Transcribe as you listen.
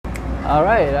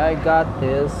Alright, I got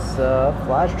this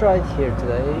flash drive here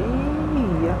today.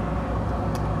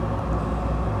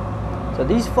 So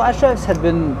these flash drives have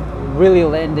been really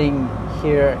landing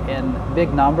here in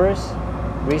big numbers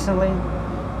recently.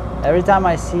 Every time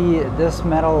I see this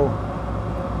metal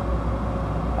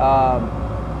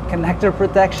connector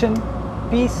protection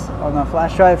piece on a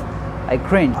flash drive, I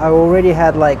cringe. I already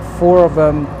had like 4 of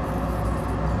them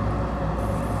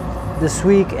this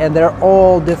week, and they're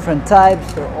all different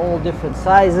types, they're all different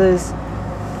sizes,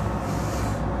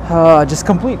 just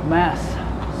complete mess.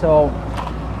 So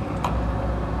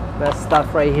best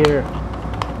stuff right here.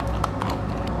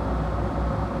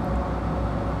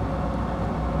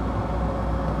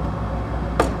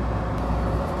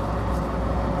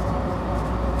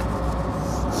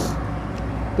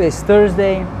 Today's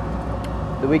Thursday,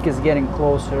 the week is getting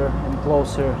closer and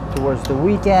closer towards the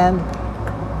weekend.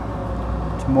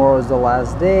 Tomorrow is the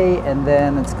last day, and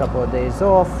then it's a couple of days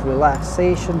off.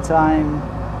 Relaxation time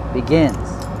begins.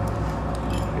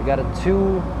 We got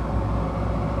two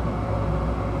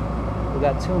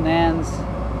NANDs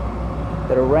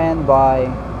that are ran by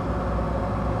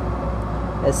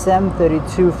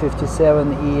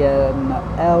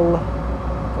SM3257ENL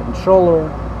controller.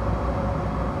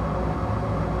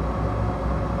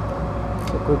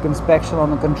 So quick inspection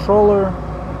on the controller.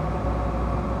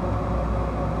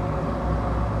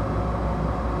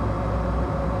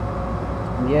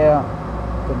 Yeah,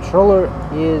 controller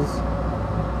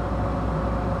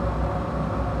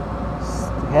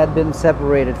had been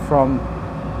separated from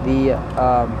the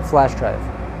flash drive.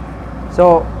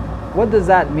 So what does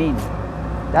that mean?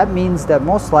 That means that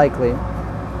most likely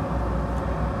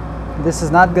this is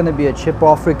not going to be a chip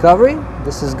off recovery.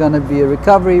 This is going to be a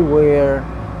recovery where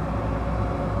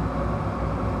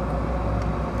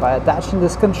by attaching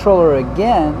this controller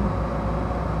again,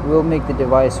 we'll make the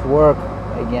device work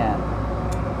again.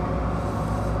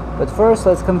 But first,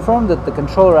 let's confirm that the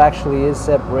controller actually is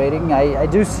separating. I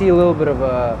do see a little bit of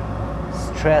a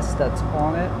stress that's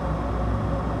on it.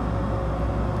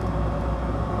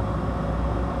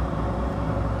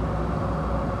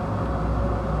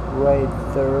 Right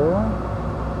there.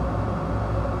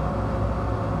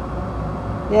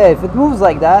 Yeah, if it moves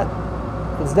like that,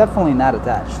 it's definitely not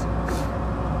attached.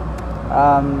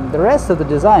 The rest of the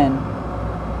design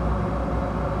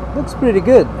looks pretty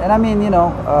good. And I mean, you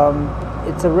know,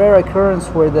 it's a rare occurrence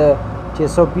where the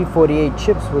TSOP48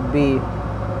 chips would be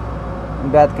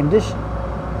in bad condition.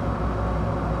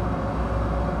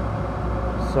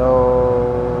 So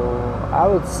I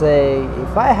would say,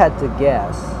 if I had to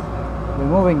guess,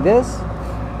 removing this,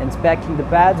 inspecting the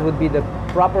pads would be the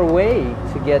proper way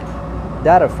to get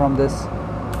data from this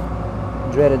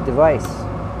dreaded device.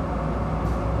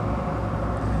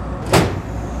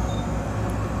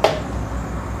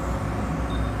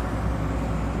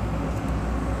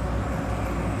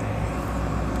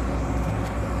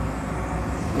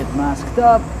 Get masked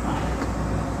up.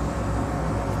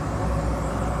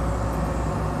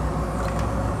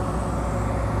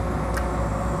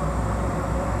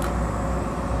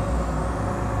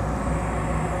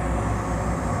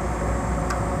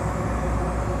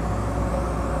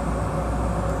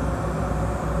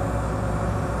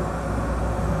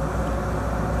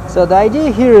 So the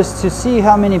idea here is to see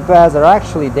how many pads are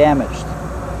actually damaged.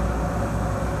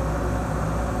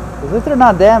 Because if they're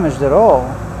not damaged at all,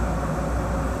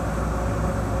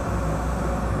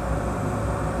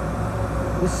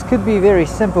 this could be very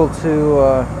simple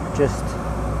to just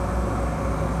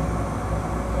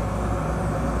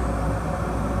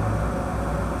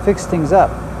fix things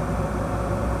up.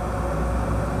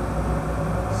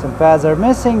 Some pads are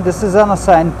missing. This is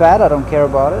unassigned pad, I don't care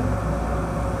about it.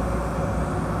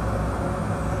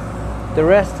 The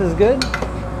rest is good,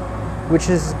 which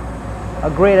is a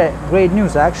great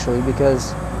news actually,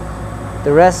 because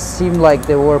the rest seemed like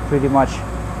they were pretty much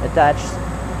attached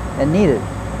and needed.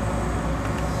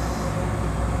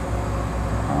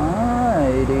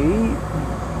 Alrighty,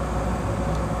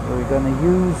 we're gonna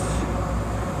use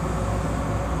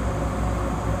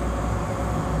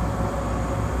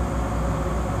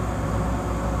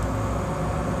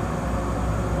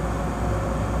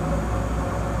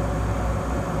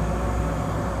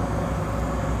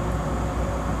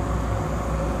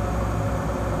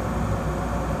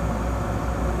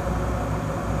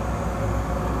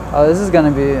oh, this is gonna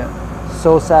be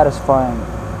so satisfying.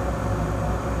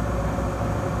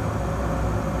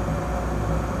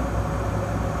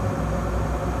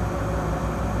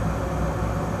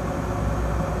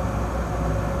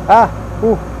 Ah,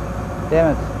 ooh,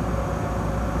 damn it.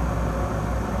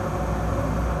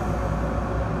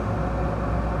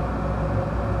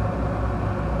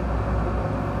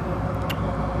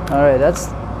 All right,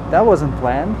 that wasn't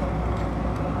planned.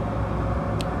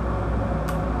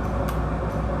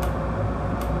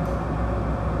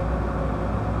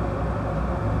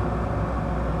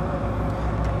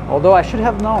 Although I should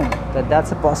have known that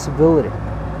that's a possibility.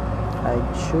 I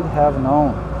should have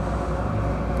known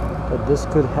that this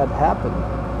could have happened.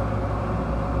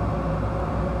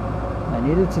 I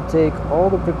needed to take all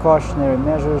the precautionary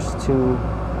measures to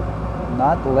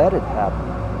not let it happen.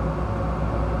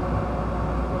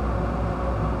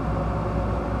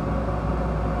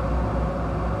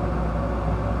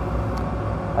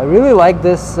 I really like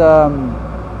this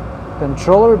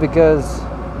controller because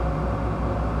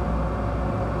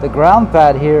the ground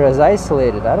pad here is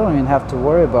isolated. I don't even have to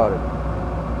worry about it.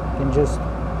 I can just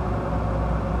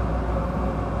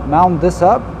mount this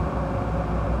up.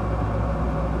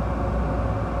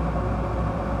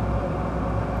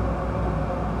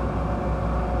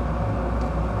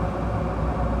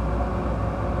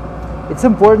 It's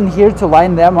important here to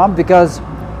line them up because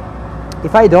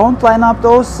if I don't line up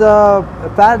those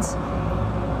pads,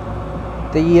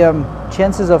 the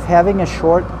chances of having a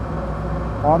short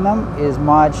on them is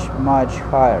much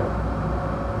higher.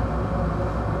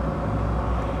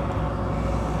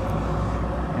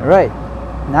 All right,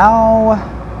 now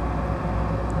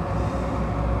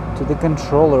to the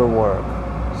controller work.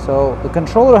 So the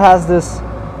controller has this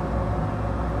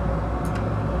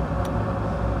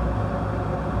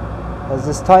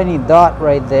tiny dot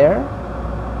right there.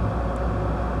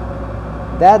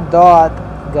 That dot,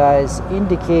 guys,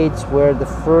 indicates where the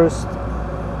first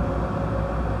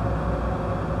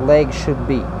leg should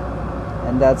be,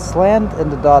 and that slant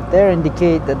and the dot there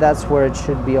indicate that that's where it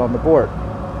should be on the board.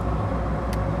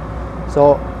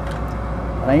 So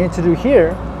what I need to do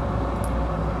here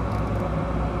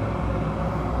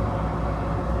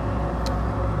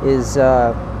is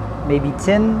maybe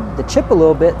tin the chip a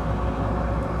little bit.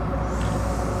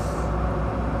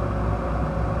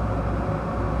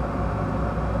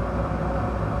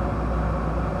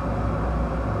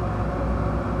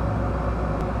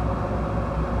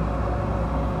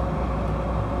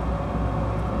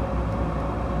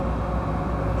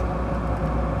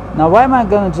 Now, why am I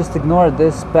going to just ignore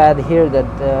this pad here that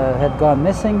had gone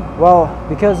missing? Well,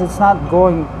 because it's not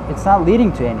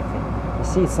leading to anything. You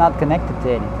see, it's not connected to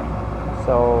anything.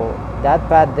 So that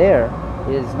pad there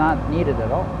is not needed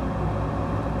at all.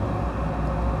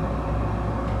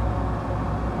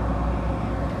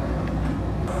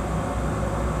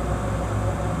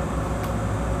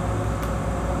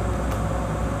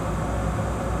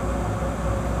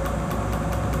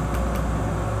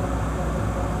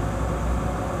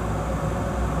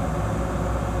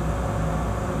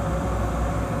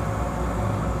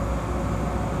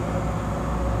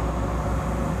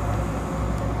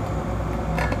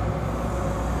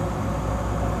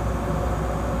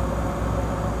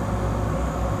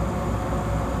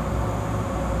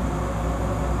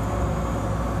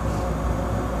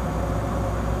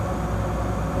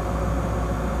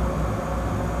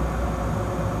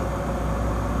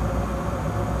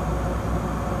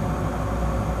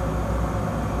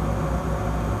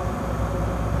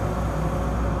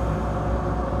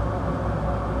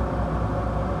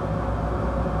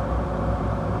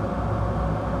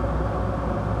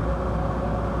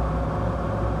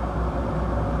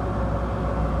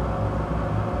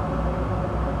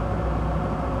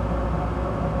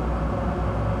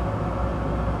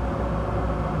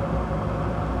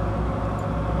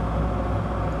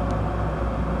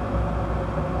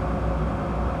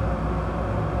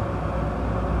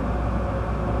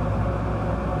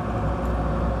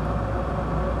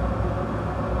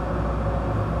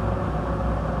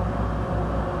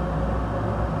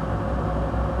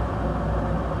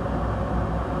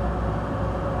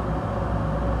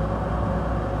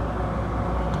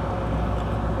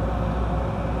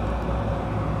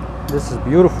 This is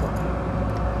beautiful.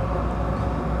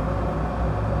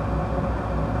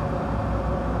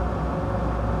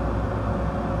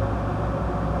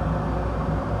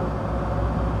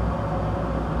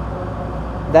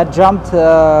 That jumped,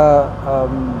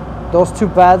 those two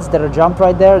pads that are jumped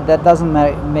right there, that doesn't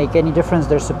make any difference.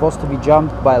 They're supposed to be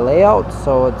jumped by layout,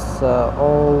 so it's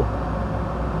all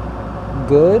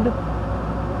good.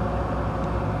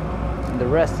 And the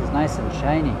rest is nice and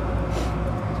shiny.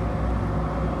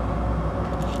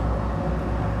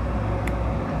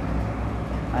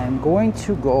 I'm going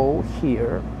to go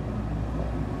here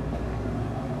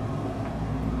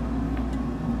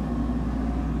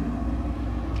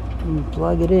and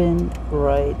plug it in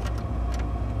right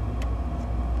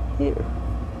here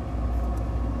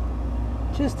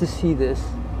just to see this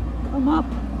come up.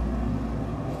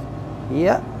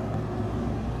 Yeah,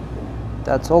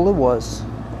 That's all it was.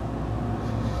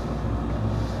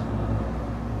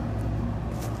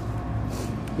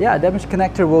 Yeah, damaged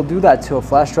connector will do that to a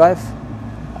flash drive.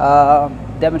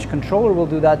 Damaged controller will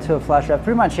do that to a flash drive.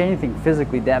 Pretty much anything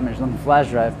physically damaged on the flash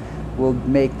drive will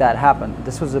make that happen.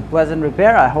 This was a pleasant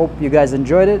repair. I hope you guys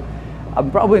enjoyed it. I'm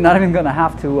probably not even going to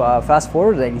have to fast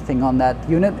forward anything on that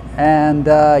unit. And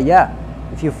yeah,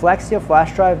 if you flex your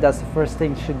flash drive, that's the first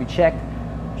thing should be checked.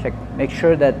 Make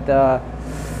sure that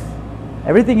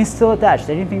everything is still attached.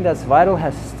 Anything that's vital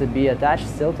has to be attached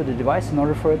still to the device in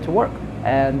order for it to work.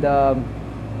 And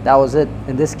that was it.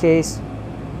 In this case,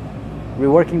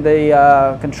 reworking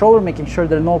the controller, making sure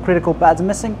there are no critical pads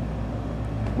missing.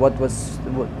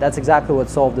 That's exactly what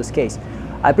solved this case.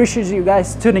 I appreciate you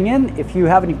guys tuning in. If you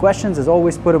have any questions, as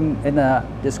always, put them in the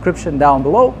description down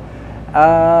below.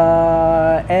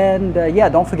 Yeah,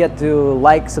 don't forget to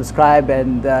like, subscribe,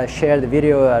 and share the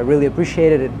video. I really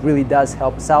appreciate it. It really does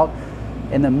help us out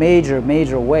in a major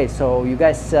way. So you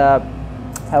guys have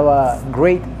a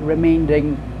great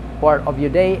remaining part of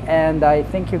your day, and I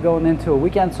think you're going into a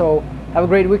weekend. So have a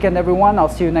great weekend, everyone. I'll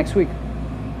see you next week.